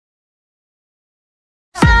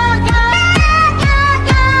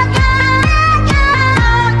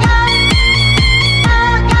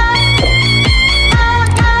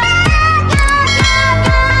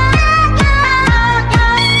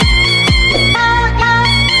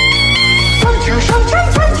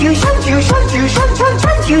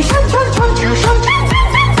We're done.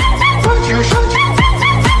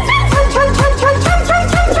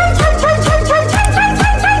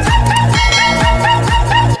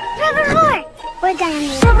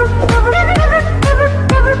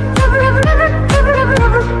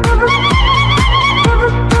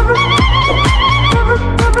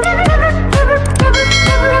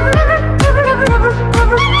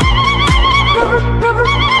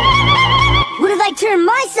 What if I turn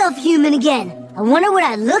myself human again? I wonder what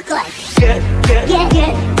I look like.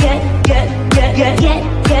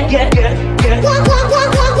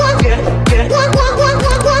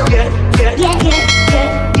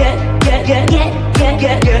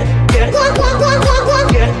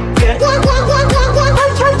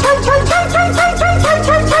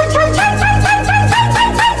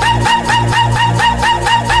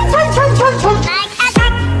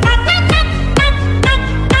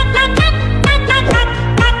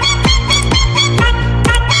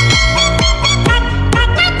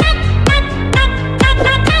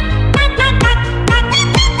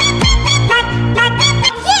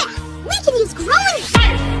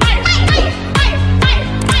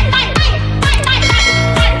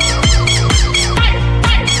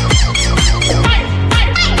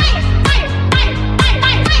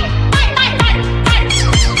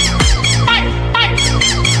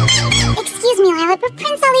 But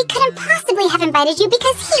Prince Ali couldn't possibly have invited you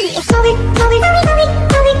because he is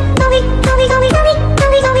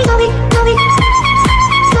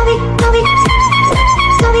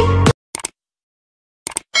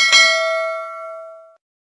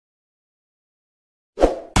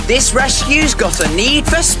This rescue's got a need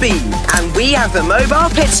for speed, and we have the mobile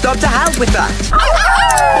pit stop to help with that. All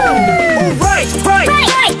right.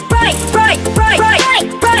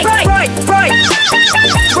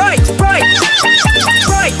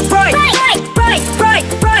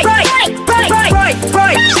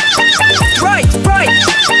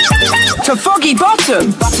 To Foggy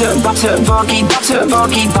Bottom. Butter, Foggy Butter,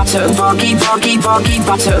 Foggy Butter, Foggy Butter, Foggy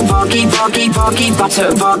Butter, Foggy Butter, Foggy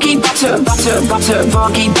Butter, Foggy Butter,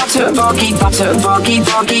 Foggy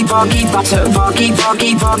Butter,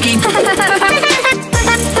 Foggy.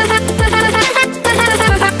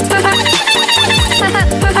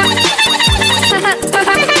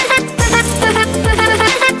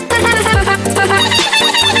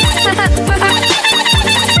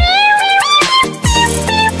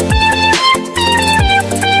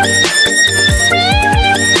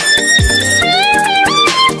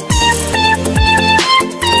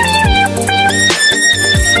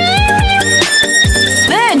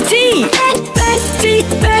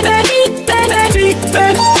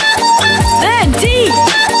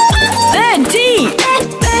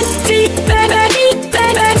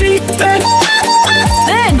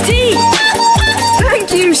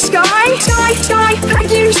 Thank you, Skye. Skye.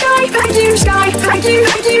 Thank you, Skye. Thank you, Skye. Thank you,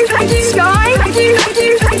 Skye. Thank you,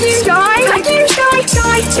 Skye. Thank you, Skye.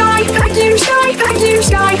 Skye. Thank you, Skye. Thank you,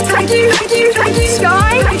 Skye. Thank you,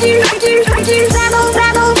 Skye. Thank you.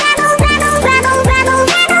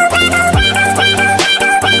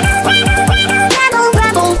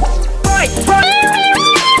 Rabble.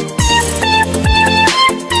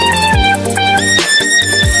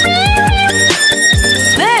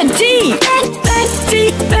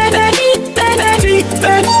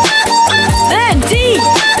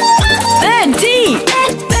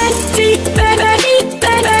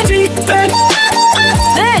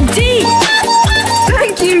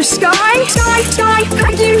 Thank you, Skye.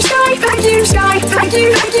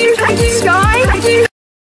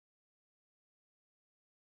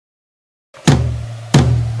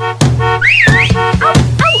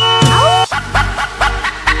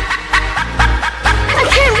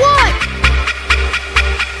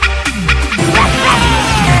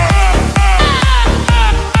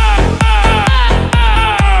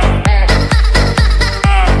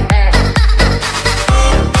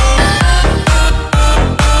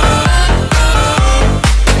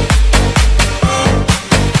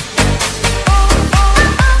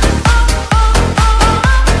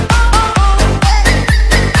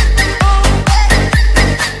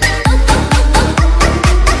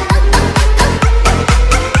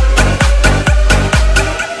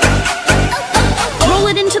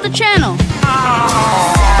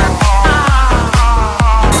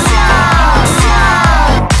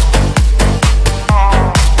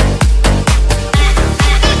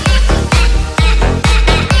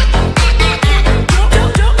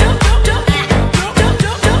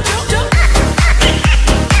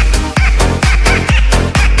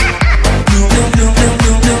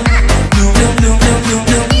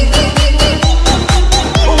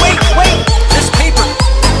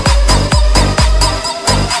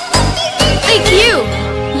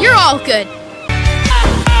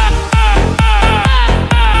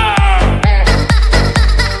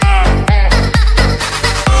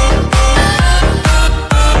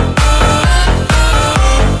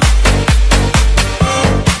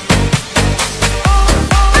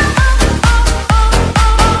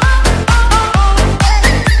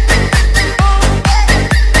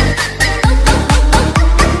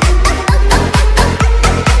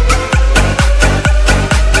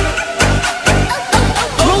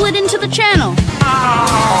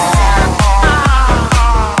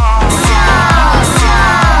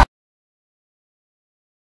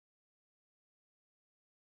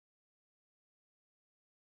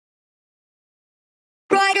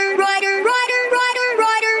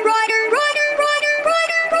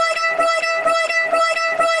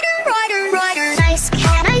 Nice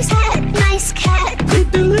cat, nice cat, nice cat.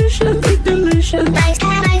 Eat delicious, eat delicious. Nice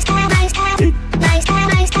cat, nice cat, nice cat. Nice cat,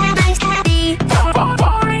 nice cat, nice cat.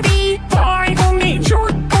 Fine, only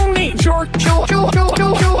short, Thank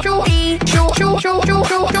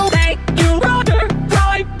you,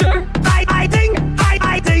 Ryder.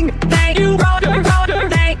 I think. Thank you, Ryder.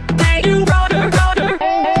 Thank you, Ryder.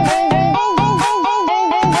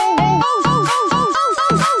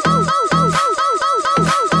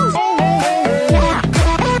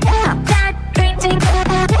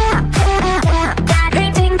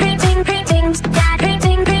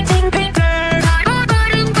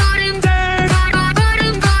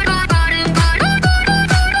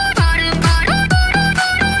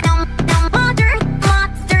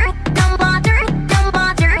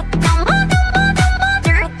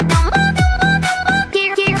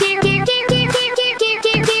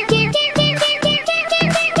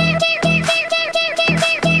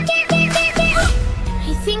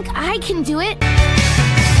 I think I can do it.